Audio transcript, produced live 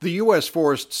The U.S.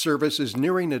 Forest Service is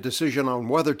nearing a decision on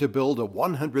whether to build a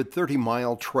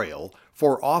 130-mile trail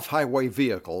for off-highway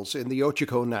vehicles in the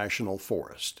Ochiko National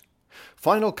Forest.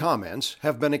 Final comments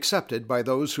have been accepted by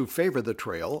those who favor the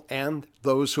trail and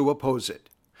those who oppose it.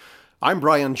 I'm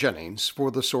Brian Jennings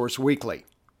for The Source Weekly.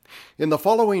 In the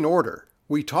following order,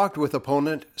 we talked with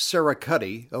opponent Sarah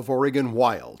Cuddy of Oregon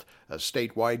Wild, a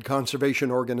statewide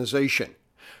conservation organization,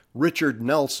 Richard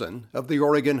Nelson of the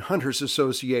Oregon Hunters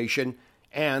Association,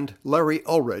 and Larry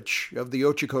Ulrich of the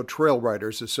Ochiko Trail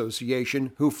Riders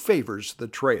Association, who favors the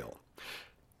trail.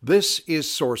 This is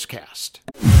SourceCast.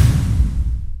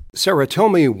 Sarah, tell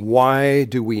me, why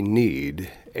do we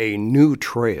need a new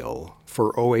trail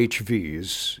for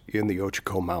OHVs in the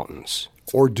Ochiko Mountains?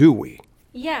 Or do we?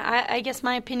 Yeah, I guess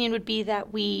my opinion would be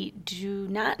that we do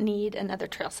not need another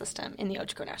trail system in the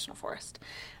Ochiko National Forest.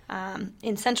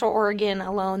 In Central Oregon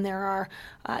alone, there are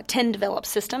 10 developed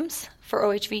systems for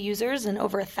OHV users and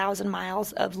over 1,000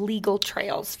 miles of legal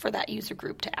trails for that user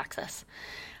group to access.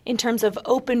 In terms of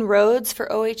open roads for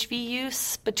OHV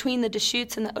use, between the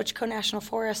Deschutes and the Ochiko National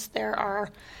Forest, there are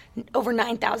over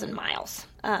 9,000 miles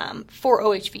for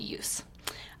OHV use.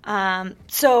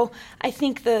 So I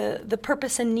think the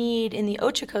purpose and need in the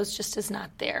Ochikos just is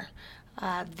not there.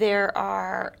 There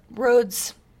are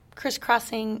roads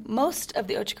crisscrossing most of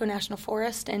the Ochiko National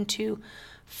Forest, and to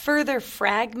further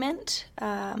fragment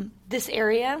this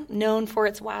area, known for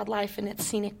its wildlife and its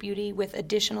scenic beauty, with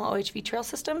additional OHV trail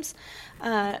systems,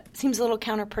 seems a little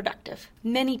counterproductive.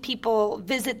 Many people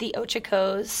visit the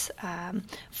Ochikos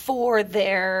for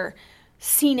their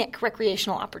scenic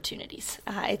recreational opportunities.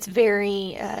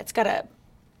 It's got a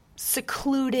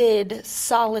secluded,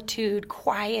 solitude,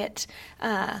 quiet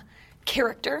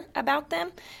character about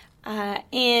them.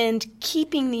 And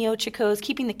keeping the Ochikos,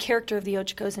 keeping the character of the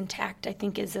Ochikos intact, I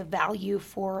think is a value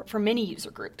for many user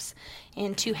groups.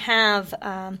 And to have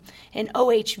an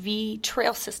OHV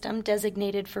trail system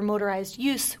designated for motorized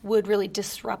use would really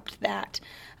disrupt that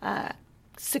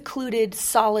secluded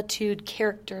solitude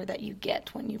character that you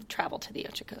get when you travel to the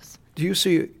Ochikos. Do you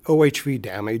see OHV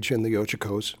damage in the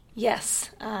Ochikos?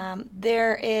 Yes.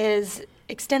 There is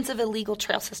extensive illegal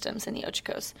trail systems in the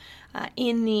Ochikos.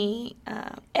 In the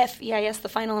FEIS, the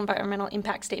Final Environmental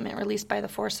Impact Statement released by the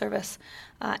Forest Service,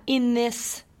 in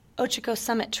this Ochiko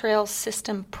Summit Trail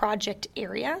System project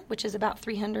area, which is about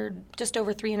just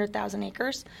over 300,000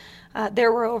 acres,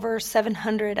 there were over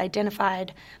 700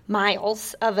 identified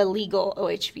miles of illegal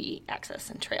OHV access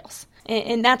and trails.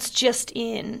 And that's just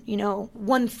in,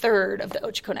 1/3 of the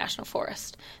Ochiko National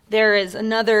Forest. There is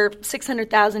another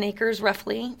 600,000 acres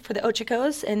roughly for the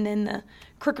Ochikos, and then the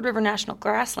Crooked River National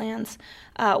Grasslands,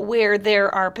 where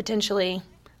there are potentially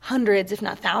hundreds, if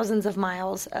not thousands, of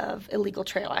miles of illegal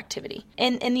trail activity.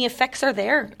 And the effects are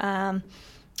there.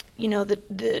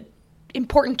 The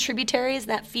important tributaries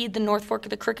that feed the North Fork of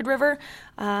the Crooked River,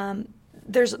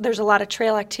 there's a lot of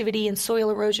trail activity and soil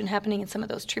erosion happening in some of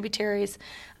those tributaries,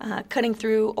 cutting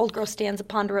through old-growth stands of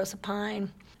ponderosa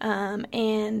pine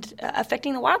and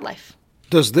affecting the wildlife.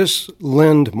 Does this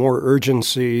lend more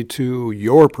urgency to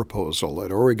your proposal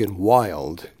at Oregon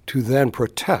Wild to then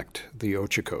protect the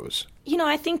Ochikos?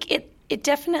 I think it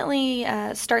definitely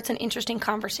starts an interesting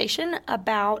conversation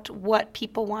about what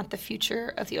people want the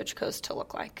future of the Ochikos to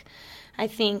look like. I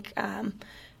think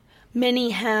many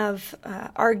have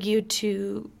argued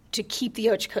to keep the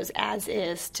Ochikos as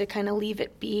is, to kind of leave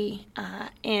it be.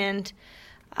 And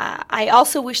I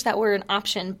also wish that were an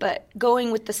option, but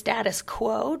going with the status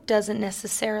quo doesn't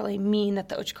necessarily mean that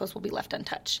the Ochikos will be left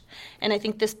untouched. And I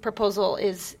think this proposal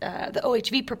is, the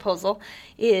OHV proposal,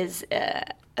 is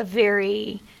a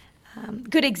very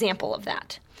good example of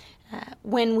that.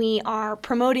 When we are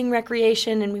promoting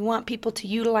recreation and we want people to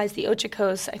utilize the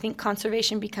Ochikos, I think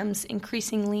conservation becomes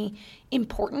increasingly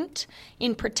important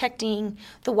in protecting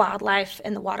the wildlife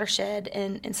and the watershed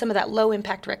and some of that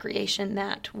low-impact recreation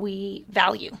that we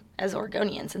value as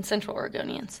Oregonians and Central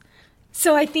Oregonians.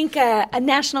 So I think a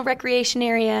national recreation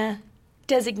area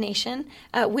designation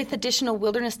with additional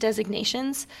wilderness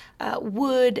designations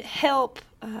would help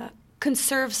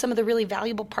conserve some of the really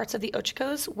valuable parts of the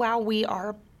Ochikos while we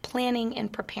are planning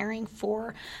and preparing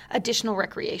for additional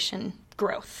recreation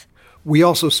growth. We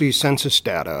also see census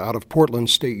data out of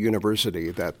Portland State University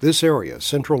that this area,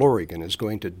 Central Oregon, is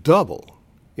going to double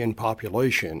in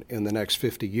population in the next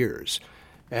 50 years.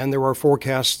 And there are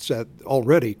forecasts that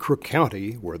already Crook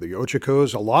County, where the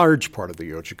Ochikos, a large part of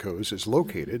the Ochikos is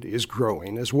located, is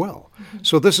growing as well. Mm-hmm.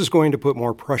 So this is going to put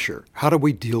more pressure. How do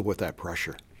we deal with that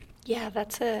pressure? Yeah,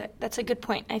 that's a good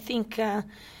point. I think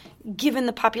given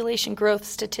the population growth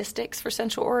statistics for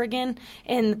Central Oregon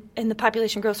and the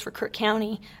population growth for Kirk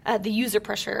County, the user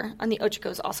pressure on the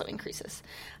Ochoco's also increases.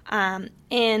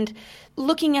 And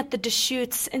looking at the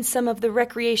Deschutes and some of the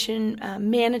recreation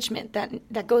management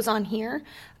that goes on here,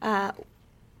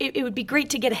 it would be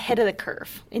great to get ahead of the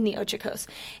curve in the Ochoco's.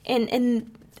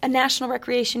 And a national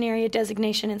recreation area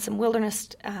designation and some wilderness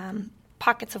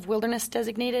pockets of wilderness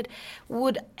designated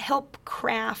would help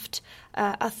craft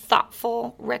a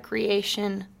thoughtful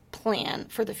recreation plan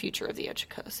for the future of the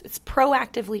Ochoco's. It's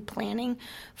proactively planning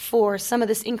for some of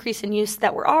this increase in use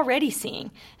that we're already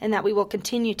seeing and that we will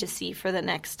continue to see for the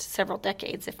next several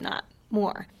decades, if not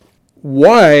more.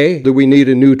 Why do we need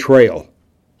a new trail?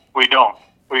 We don't.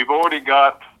 We've already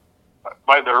got,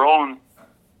 by their own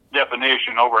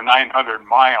definition, over 900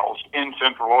 miles in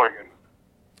Central Oregon,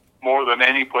 more than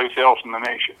any place else in the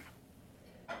nation.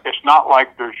 It's not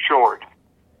like they're short.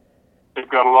 They've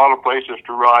got a lot of places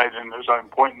to ride, and as I'm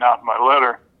pointing out in my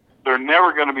letter, they're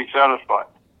never going to be satisfied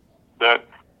that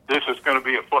this is going to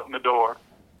be a foot in the door.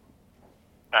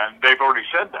 And they've already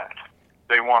said that.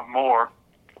 They want more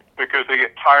because they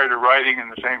get tired of riding in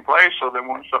the same place, so they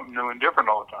want something new and different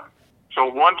all the time. So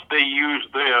once they use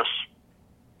this,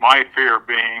 my fear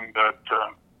being that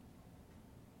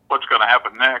what's going to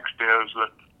happen next is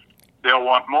that they'll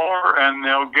want more, and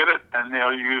they'll get it, and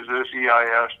they'll use this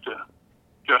EIS to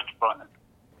justify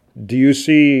it. Do you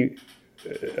see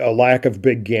a lack of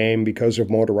big game because of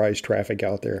motorized traffic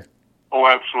out there? Oh,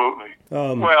 absolutely.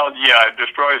 Well, yeah, it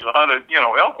destroys the hunted.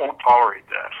 Elk won't tolerate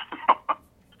that.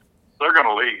 They're going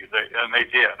to leave, and they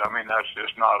did. I mean, that's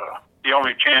just not the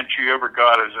only chance you ever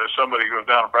got is if somebody goes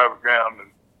down on private ground and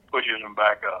pushes them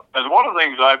back up. And one of the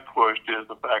things I've pushed is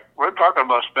the fact we're talking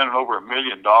about spending over $1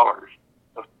 million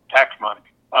of tax money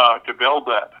to build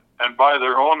that. And by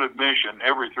their own admission,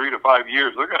 every 3 to 5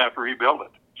 years, they're going to have to rebuild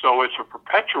it. So it's a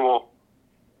perpetual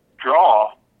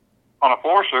draw on a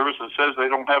Forest Service that says they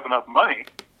don't have enough money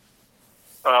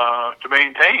to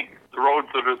maintain the roads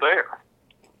that are there.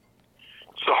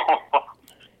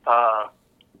 So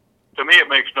to me, it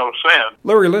makes no sense.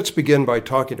 Larry, let's begin by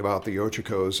talking about the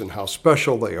Ochoco's and how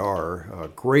special they are. A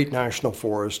great national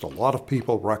forest. A lot of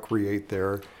people recreate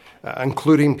there,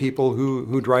 including people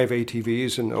who drive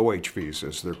ATVs and OHVs,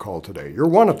 as they're called today. You're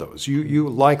one of those. You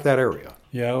like that area.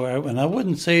 Yeah, and I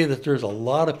wouldn't say that there's a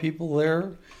lot of people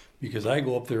there because I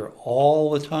go up there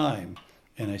all the time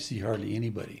and I see hardly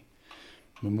anybody.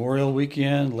 Memorial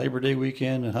weekend, Labor Day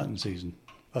weekend, and hunting season.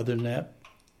 Other than that,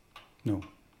 no.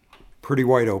 Pretty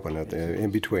wide open in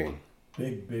between.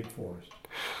 Big forest.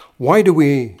 Why do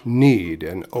we need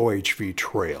an OHV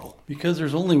trail? Because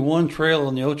there's only one trail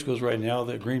on the Ochoco's right now,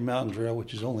 the Green Mountain Trail,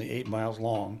 which is only 8 miles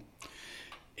long.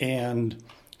 And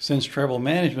since travel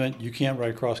management, you can't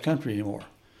ride cross-country anymore.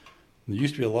 There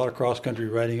used to be a lot of cross-country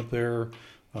riding up there.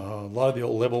 A lot of the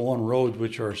old Level 1 roads,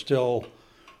 which are still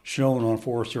shown on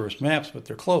Forest Service maps, but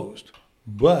they're closed.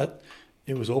 But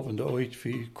it was open to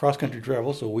OHV cross-country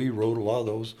travel, so we rode a lot of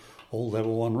those old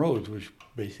Level 1 roads, which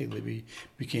basically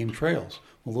became trails.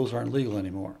 Well, those aren't legal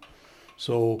anymore.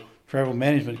 So travel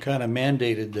management kind of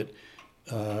mandated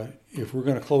that if we're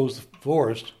going to close the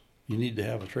forest, you need to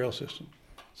have a trail system.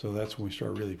 So that's when we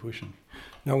start really pushing.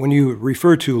 Now, when you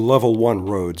refer to Level 1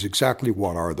 roads, exactly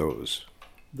what are those?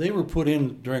 They were put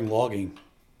in during logging.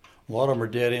 A lot of them are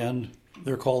dead end.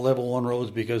 They're called Level 1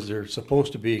 roads because they're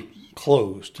supposed to be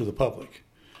closed to the public.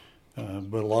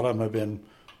 But a lot of them have been,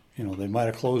 they might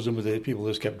have closed them, but people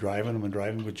just kept driving them and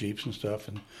driving with Jeeps and stuff.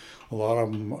 And a lot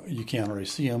of them, you can't already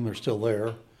see them. They're still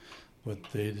there. But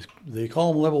they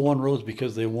call them Level 1 roads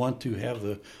because they want to have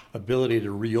the ability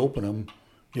to reopen them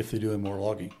if they're doing more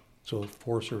logging. So the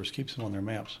Forest Service keeps them on their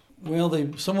maps. Well,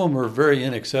 some of them are very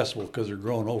inaccessible because they're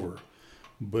grown over,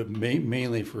 but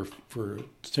mainly for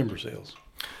timber sales.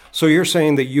 So you're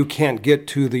saying that you can't get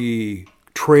to the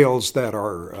trails that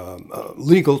are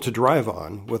legal to drive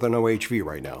on with an OHV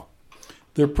right now?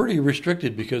 They're pretty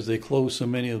restricted because they close so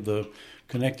many of the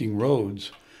connecting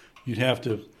roads. You'd have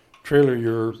to trailer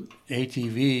your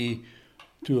ATV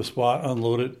to a spot,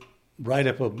 unload it, ride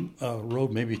up a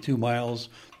road maybe 2 miles.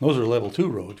 Those are Level 2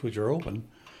 roads, which are open.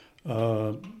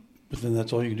 But then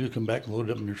that's all you can do, come back and load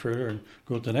it up in your trailer and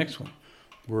go to the next one.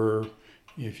 Where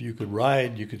if you could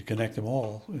ride, you could connect them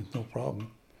all. It's no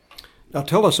problem. Now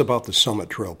tell us about the Summit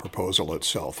Trail proposal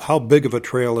itself. How big of a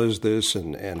trail is this,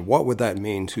 and what would that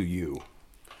mean to you?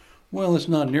 Well, it's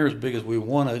not near as big as we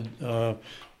wanted.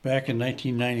 Back in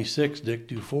 1996, Dick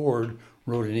Duford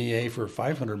wrote an EA for a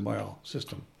 500-mile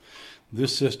system.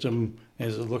 This system,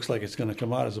 as it looks like it's going to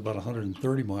come out, is about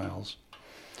 130 miles.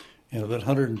 And of that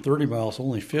 130 miles,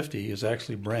 only 50 is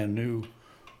actually brand new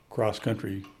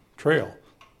cross-country trail.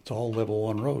 It's all level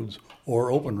 1 roads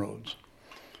or open roads.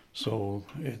 So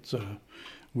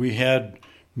we had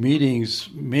meetings,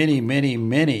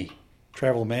 many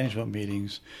travel management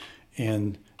meetings,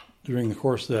 and during the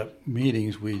course of that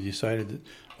meetings, we decided that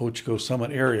Ochoco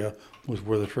Summit area was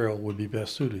where the trail would be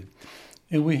best suited.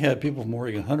 And we had people from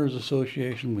Oregon Hunters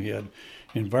Association, we had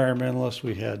environmentalists,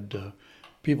 we had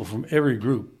people from every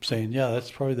group saying, yeah,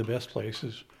 that's probably the best place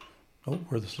is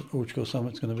where the Ochoco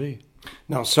Summit's going to be.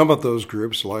 Now, some of those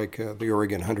groups, like the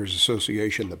Oregon Hunters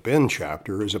Association, the Bend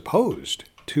chapter, is opposed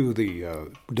to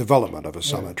the development of a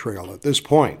summit trail at this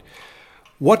point.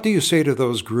 What do you say to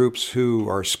those groups who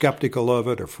are skeptical of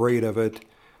it, afraid of it?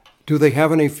 Do they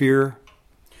have any fear?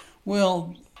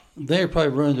 Well, they probably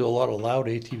run into a lot of loud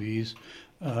ATVs.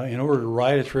 In order to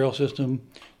ride a trail system,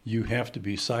 you have to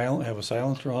be silent, have a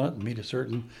silencer on it, meet a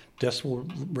certain decibel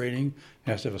rating,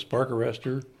 it has to have a spark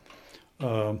arrestor.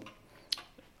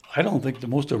 I don't think that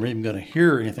most of them are even going to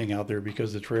hear anything out there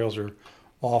because the trails are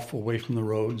off away from the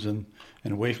roads and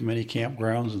away from any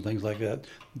campgrounds and things like that.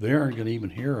 They aren't going to even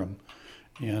hear them.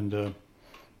 And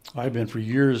I've been for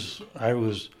years, I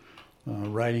was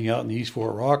riding out in the East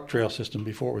Fort Rock trail system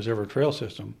before it was ever a trail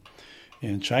system.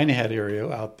 And China Hat area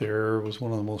out there was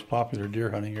one of the most popular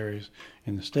deer hunting areas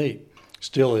in the state.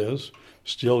 Still is.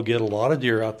 Still get a lot of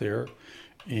deer out there.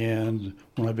 And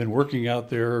when I've been working out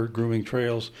there grooming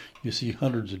trails, you see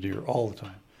hundreds of deer all the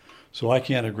time. So I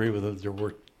can't agree with it that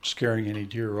we're scaring any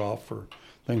deer off or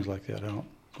things like that. I don't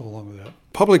go along with that.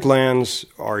 Public lands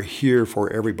are here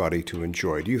for everybody to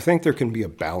enjoy. Do you think there can be a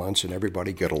balance and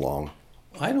everybody get along?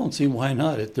 I don't see why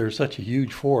not. There's such a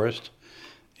huge forest,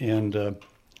 and a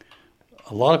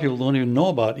lot of people don't even know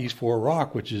about East Fort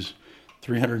Rock, which is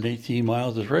 318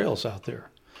 miles of trails out there.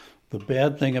 The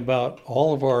bad thing about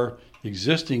all of our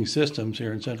existing systems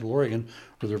here in Central Oregon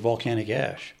are their volcanic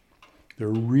ash. They're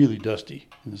really dusty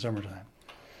in the summertime.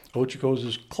 Ochoco's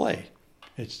is clay.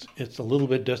 It's a little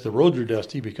bit dusty. The roads are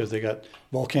dusty because they got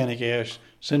volcanic ash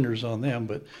cinders on them,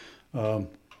 but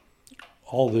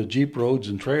all the jeep roads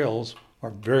and trails are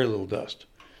very little dust.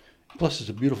 Plus, it's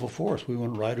a beautiful forest. We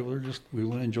want to ride over there, we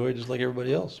want to enjoy it just like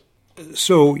everybody else.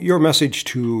 So your message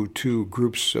to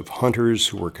groups of hunters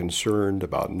who are concerned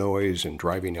about noise and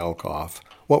driving elk off,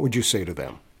 what would you say to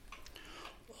them?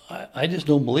 I just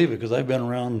don't believe it because I've been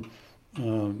around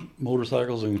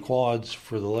motorcycles and quads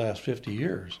for the last 50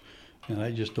 years, and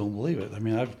I just don't believe it. I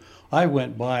mean, I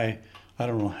went by, I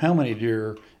don't know how many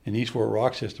deer in the East Fort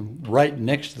Rock system right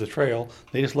next to the trail.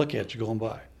 They just look at you going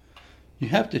by. You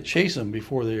have to chase them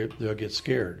before they'll get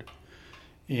scared.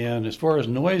 And as far as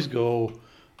noise go,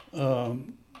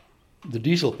 the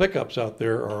diesel pickups out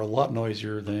there are a lot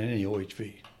noisier than any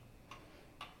OHV.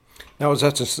 Now, is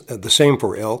that the same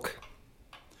for elk?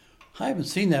 I haven't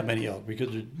seen that many elk because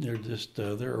they're just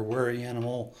they're a wary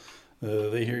animal.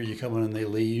 They hear you coming and they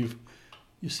leave.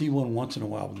 You see one once in a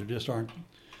while, but there just aren't.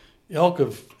 Elk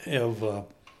have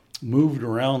moved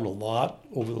around a lot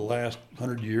over the last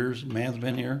 100 years. Man's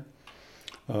been here.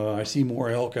 I see more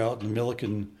elk out in the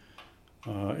Milliken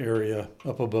area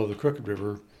up above the Crooked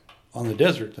River on the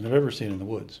desert than I've ever seen in the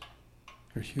woods.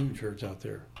 There's huge herds out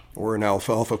there. Or in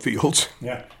alfalfa fields.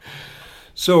 Yeah.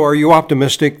 So are you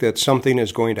optimistic that something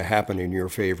is going to happen in your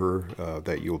favor,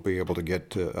 that you'll be able to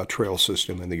get a trail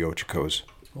system in the Ochocos?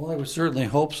 Well, I would certainly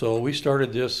hope so. We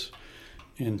started this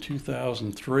in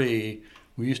 2003.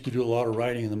 We used to do a lot of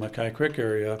riding in the Mackay Creek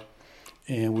area,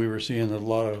 and we were seeing a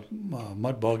lot of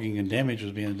mud bogging and damage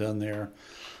was being done there.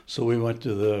 So we went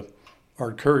to the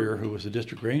Art Courier, who was the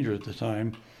district ranger at the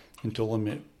time, and told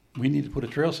him we need to put a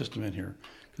trail system in here.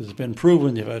 Because it's been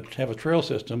proven if I have a trail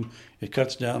system, it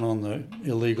cuts down on the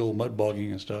illegal mud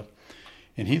bogging and stuff.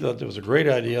 And he thought that was a great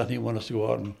idea, and he wanted us to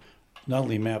go out and not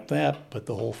only map that, but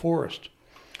the whole forest.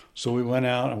 So we went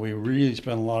out and we really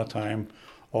spent a lot of time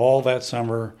all that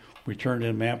summer. We turned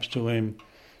in maps to him,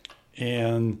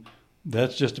 and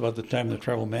that's just about the time the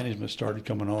travel management started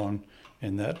coming on,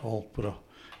 and that all put a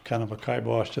kind of a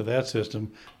kibosh to that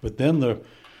system. But then the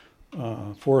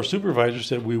forest supervisor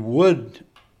said we would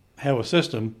have a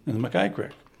system in the Mackay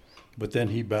Creek, but then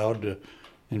he bowed to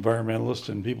environmentalists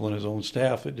and people in his own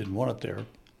staff that didn't want it there.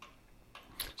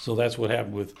 So that's what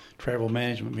happened with travel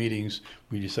management meetings.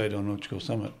 We decided on Ochoco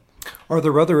Summit. Are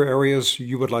there other areas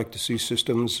you would like to see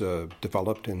systems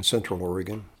developed in Central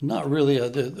Oregon? Not really.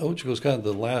 Ochoco is kind of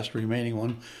the last remaining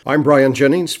one. I'm Brian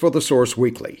Jennings for The Source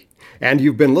Weekly, and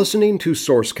you've been listening to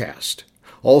SourceCast,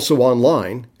 also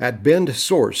online at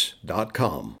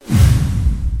bendsource.com.